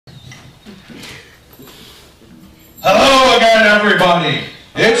Hello again, everybody.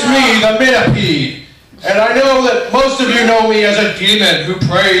 It's me, the Minopede. And I know that most of you know me as a demon who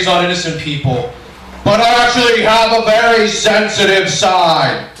preys on innocent people. But I actually have a very sensitive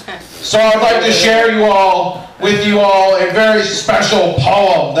side. So I'd like to share with you all a very special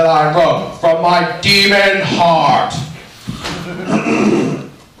poem that I wrote from my demon heart.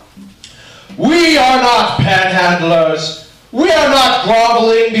 We are not panhandlers. We are not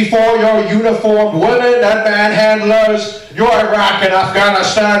groveling before your uniformed women and manhandlers, your Iraq and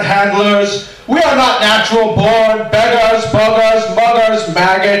Afghanistan handlers. We are not natural-born beggars, buggers, muggers,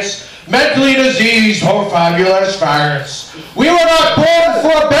 maggots, mentally diseased or fabulous faggots. We were not born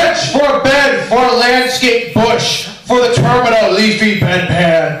for a bench, for a bed, for a landscape bush, for the terminal leafy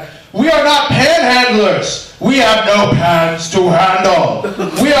bedpan. We are not panhandlers. We have no pans to handle.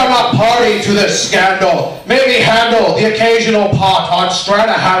 We are not party to this scandal. Maybe handle the occasional pot on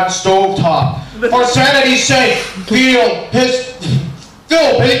Stranahan stovetop. For sanity's sake, fill his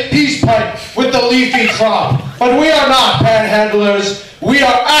peace pipe with the leafy crop. But we are not panhandlers. We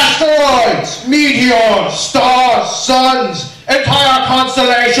are asteroids, meteors, stars, suns, entire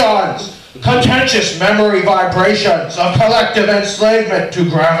constellations. Contentious memory vibrations of collective enslavement to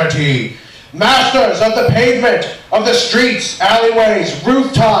gravity. Masters of the pavement, of the streets, alleyways,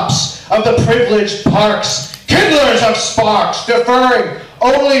 rooftops, of the privileged parks. Kindlers of sparks, deferring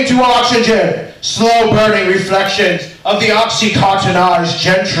only to oxygen. Slow-burning reflections of the oxycontinized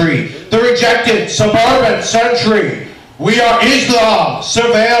gentry. The rejected suburban century. We are Islam,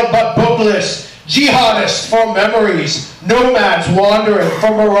 surveilled but bookless. Jihadists for memories, nomads wandering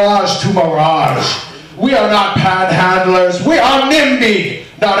from mirage to mirage. We are not panhandlers, we are NIMBY,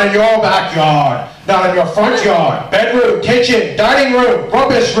 not in your backyard, not in your front yard, bedroom, kitchen, dining room,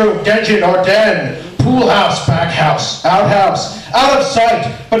 rubbish room, dungeon or den, pool house, back house, outhouse, out of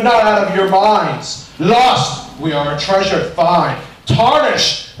sight, but not out of your minds. Lost, we are a treasured find.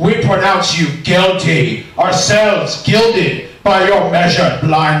 Tarnished, we pronounce you guilty, ourselves gilded by your measured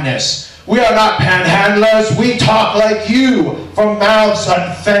blindness. We are not panhandlers, we talk like you, from mouths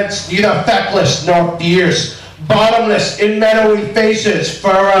unfenced, neither feckless nor fierce, bottomless in meadowy faces,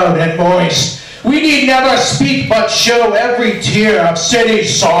 furrowed and moist. We need never speak but show every tear of city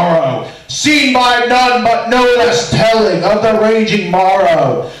sorrow, seen by none but no less telling of the raging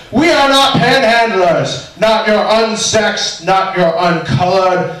morrow. We are not panhandlers, not your unsexed, not your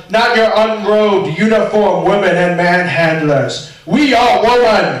uncolored, not your unrobed uniformed women and manhandlers. We are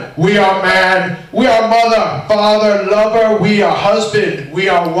woman, we are man, we are mother, father, lover, we are husband, we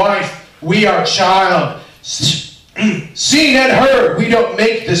are wife, we are child. Seen and heard, we don't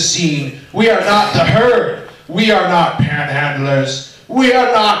make the scene. We are not the herd. We are not panhandlers. We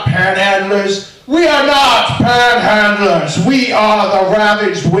are not panhandlers. We are not panhandlers. We are the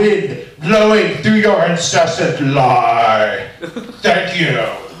ravaged wind blowing through your incessant lie. Thank you.